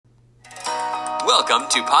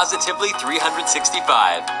Welcome to Positively 365,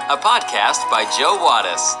 a podcast by Joe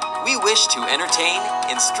Wattis. We wish to entertain,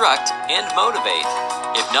 instruct, and motivate.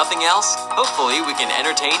 If nothing else, hopefully we can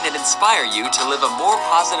entertain and inspire you to live a more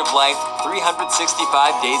positive life 365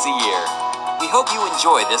 days a year. We hope you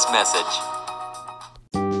enjoy this message.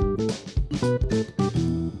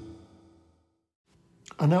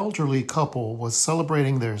 An elderly couple was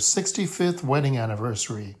celebrating their 65th wedding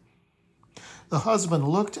anniversary. The husband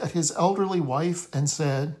looked at his elderly wife and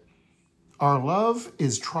said, "Our love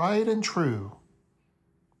is tried and true."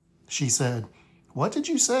 She said, "What did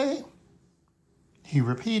you say?" He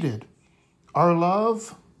repeated, "Our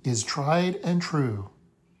love is tried and true."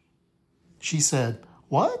 She said,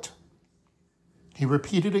 "What?" He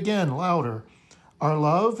repeated again, louder, "Our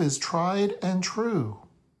love is tried and true."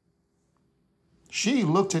 She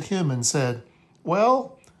looked at him and said,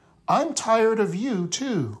 "Well, I'm tired of you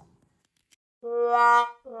too."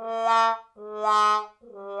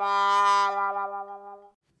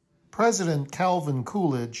 President Calvin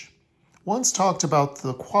Coolidge once talked about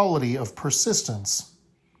the quality of persistence.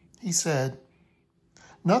 He said,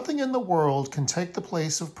 "Nothing in the world can take the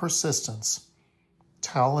place of persistence.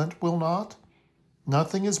 Talent will not.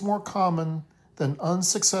 Nothing is more common than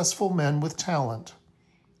unsuccessful men with talent.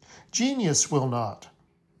 Genius will not.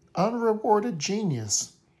 Unrewarded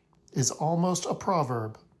genius is almost a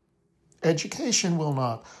proverb. Education will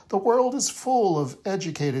not. The world is full of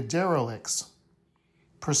educated derelicts.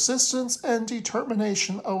 Persistence and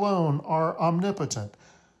determination alone are omnipotent.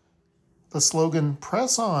 The slogan,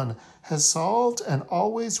 'Press on,' has solved and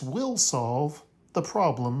always will solve the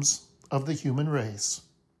problems of the human race."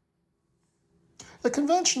 The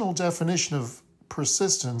conventional definition of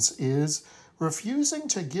persistence is refusing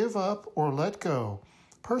to give up or let go,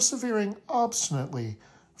 persevering obstinately,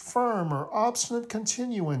 firm or obstinate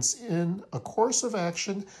continuance in a course of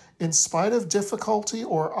action in spite of difficulty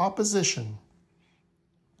or opposition.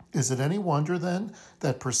 Is it any wonder, then,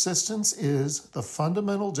 that persistence is the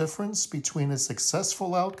fundamental difference between a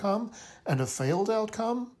successful outcome and a failed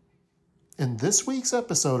outcome? In this week's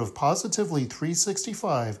episode of Positively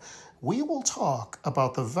 365, we will talk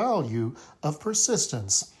about the value of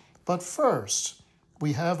persistence. But first,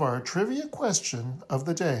 we have our trivia question of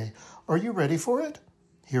the day. Are you ready for it?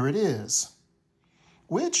 Here it is.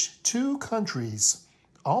 Which two countries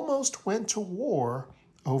almost went to war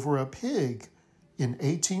over a pig in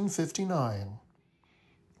 1859?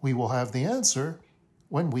 We will have the answer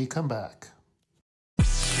when we come back.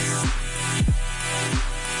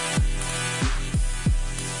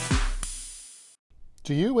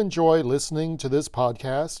 Do you enjoy listening to this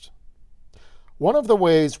podcast? One of the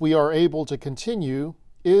ways we are able to continue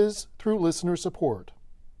is through listener support.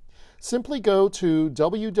 Simply go to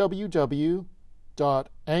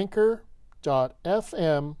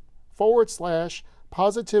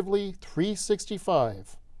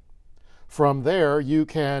www.anchor.fm/positively365. From there, you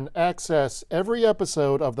can access every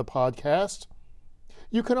episode of the podcast.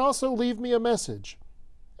 You can also leave me a message.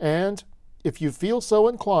 And if you feel so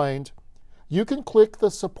inclined, you can click the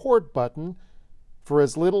support button. For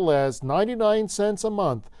as little as 99 cents a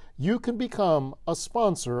month, you can become a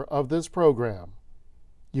sponsor of this program.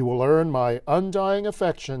 You will earn my undying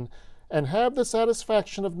affection and have the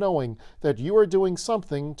satisfaction of knowing that you are doing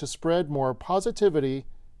something to spread more positivity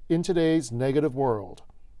in today's negative world.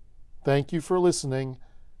 Thank you for listening,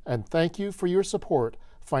 and thank you for your support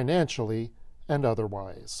financially and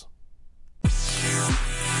otherwise.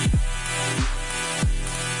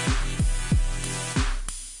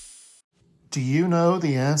 Do you know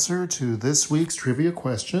the answer to this week's trivia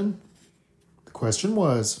question? The question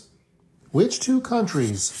was, which two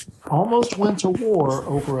countries almost went to war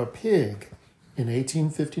over a pig in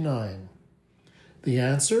 1859? The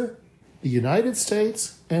answer, the United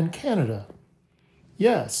States and Canada.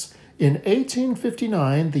 Yes, in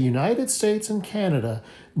 1859, the United States and Canada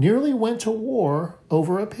nearly went to war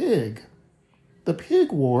over a pig. The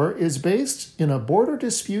Pig War is based in a border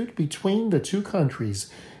dispute between the two countries.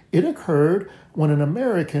 It occurred when an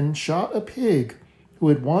American shot a pig who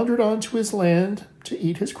had wandered onto his land to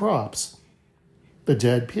eat his crops. The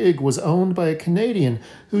dead pig was owned by a Canadian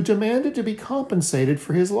who demanded to be compensated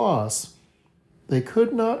for his loss. They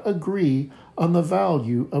could not agree on the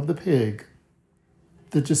value of the pig.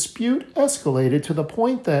 The dispute escalated to the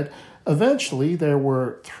point that eventually there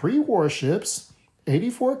were 3 warships,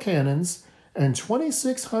 84 cannons, and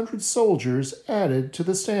 2,600 soldiers added to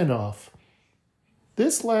the standoff.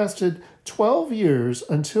 This lasted 12 years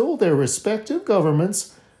until their respective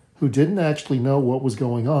governments, who didn't actually know what was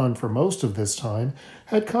going on for most of this time,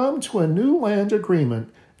 had come to a new land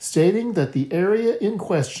agreement stating that the area in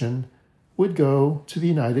question would go to the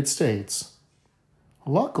United States.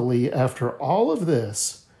 Luckily, after all of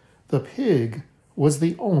this, the pig was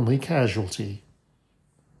the only casualty.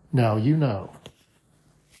 Now you know.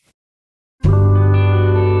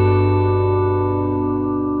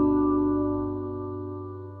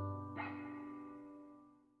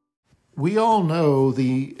 We all know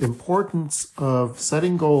the importance of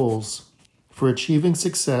setting goals for achieving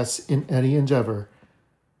success in any endeavor.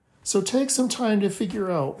 So take some time to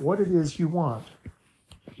figure out what it is you want.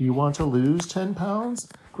 Do you want to lose 10 pounds,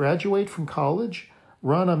 graduate from college,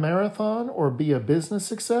 run a marathon, or be a business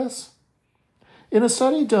success? In a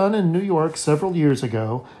study done in New York several years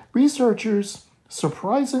ago, researchers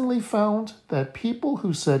surprisingly found that people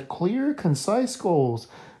who set clear, concise goals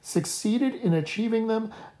succeeded in achieving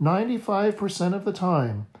them 95% of the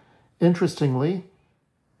time. Interestingly,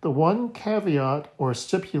 the one caveat or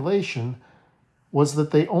stipulation was that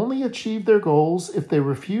they only achieved their goals if they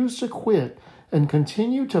refused to quit and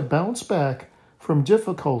continued to bounce back from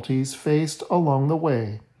difficulties faced along the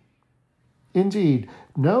way. Indeed,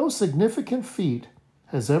 no significant feat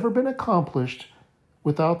has ever been accomplished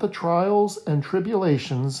without the trials and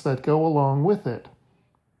tribulations that go along with it.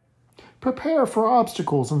 Prepare for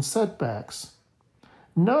obstacles and setbacks.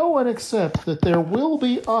 Know and accept that there will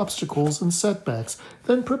be obstacles and setbacks,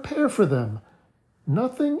 then prepare for them.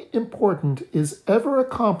 Nothing important is ever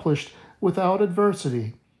accomplished without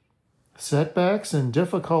adversity. Setbacks and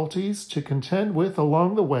difficulties to contend with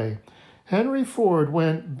along the way. Henry Ford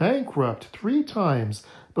went bankrupt 3 times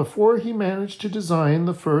before he managed to design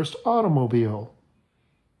the first automobile.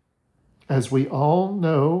 As we all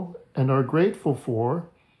know and are grateful for,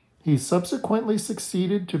 he subsequently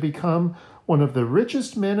succeeded to become one of the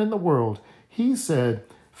richest men in the world. He said,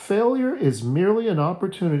 "Failure is merely an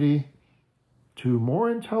opportunity to more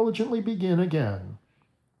intelligently begin again."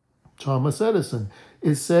 Thomas Edison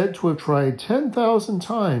is said to have tried 10,000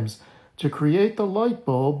 times to create the light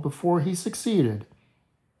bulb before he succeeded.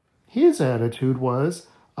 His attitude was,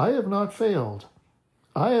 "I have not failed.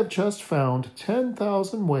 I have just found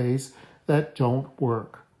 10,000 ways that don't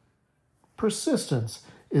work." Persistence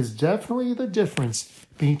is definitely the difference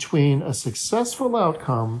between a successful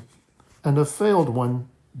outcome and a failed one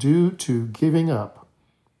due to giving up.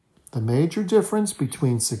 The major difference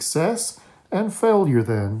between success and failure,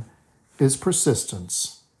 then, is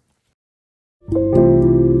persistence.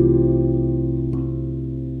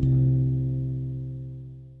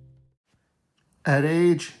 At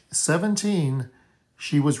age 17,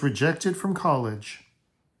 she was rejected from college.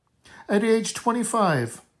 At age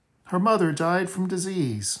 25, her mother died from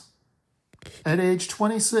disease. At age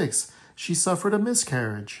 26, she suffered a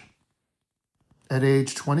miscarriage. At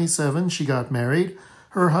age 27, she got married.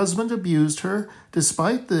 Her husband abused her.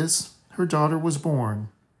 Despite this, her daughter was born.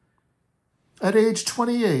 At age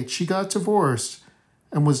 28, she got divorced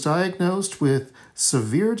and was diagnosed with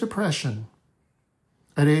severe depression.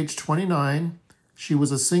 At age 29, she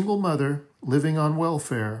was a single mother living on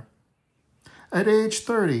welfare. At age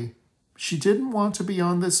 30, she didn't want to be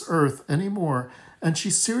on this earth anymore, and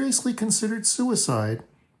she seriously considered suicide.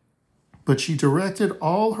 But she directed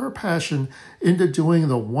all her passion into doing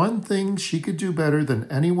the one thing she could do better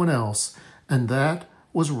than anyone else, and that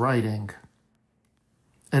was writing.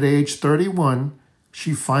 At age 31,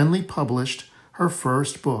 she finally published her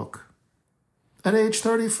first book. At age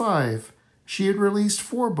 35, she had released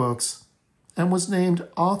 4 books and was named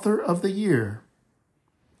Author of the Year.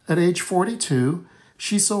 At age 42,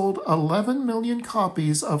 she sold 11 million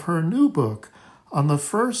copies of her new book on the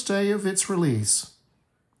first day of its release.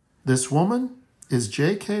 This woman is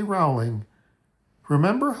J.K. Rowling.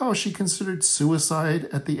 Remember how she considered suicide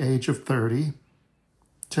at the age of 30?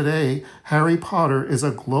 Today, Harry Potter is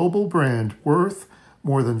a global brand worth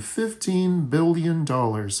more than $15 billion.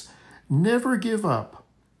 Never give up.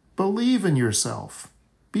 Believe in yourself.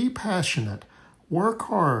 Be passionate. Work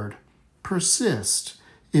hard. Persist.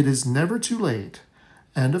 It is never too late.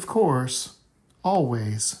 And of course,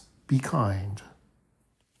 always be kind.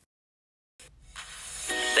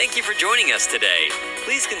 Thank you for joining us today.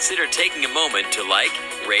 Please consider taking a moment to like,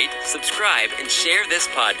 rate, subscribe, and share this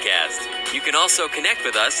podcast. You can also connect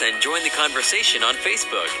with us and join the conversation on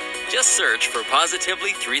Facebook. Just search for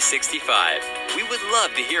Positively 365. We would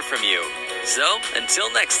love to hear from you. So,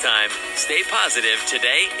 until next time, stay positive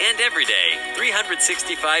today and every day,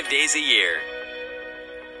 365 days a year.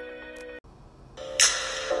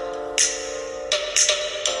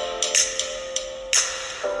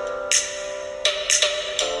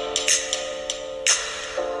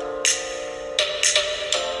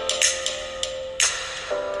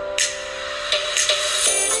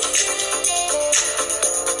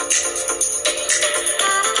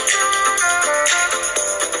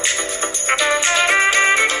 Thank you.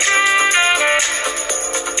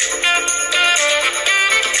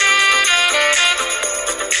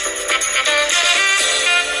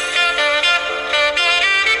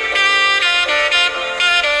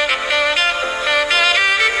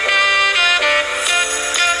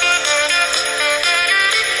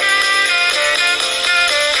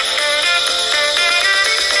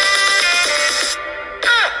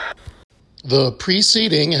 The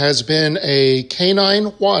preceding has been a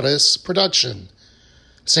Canine Wattis production.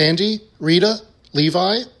 Sandy, Rita,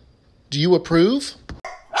 Levi, do you approve?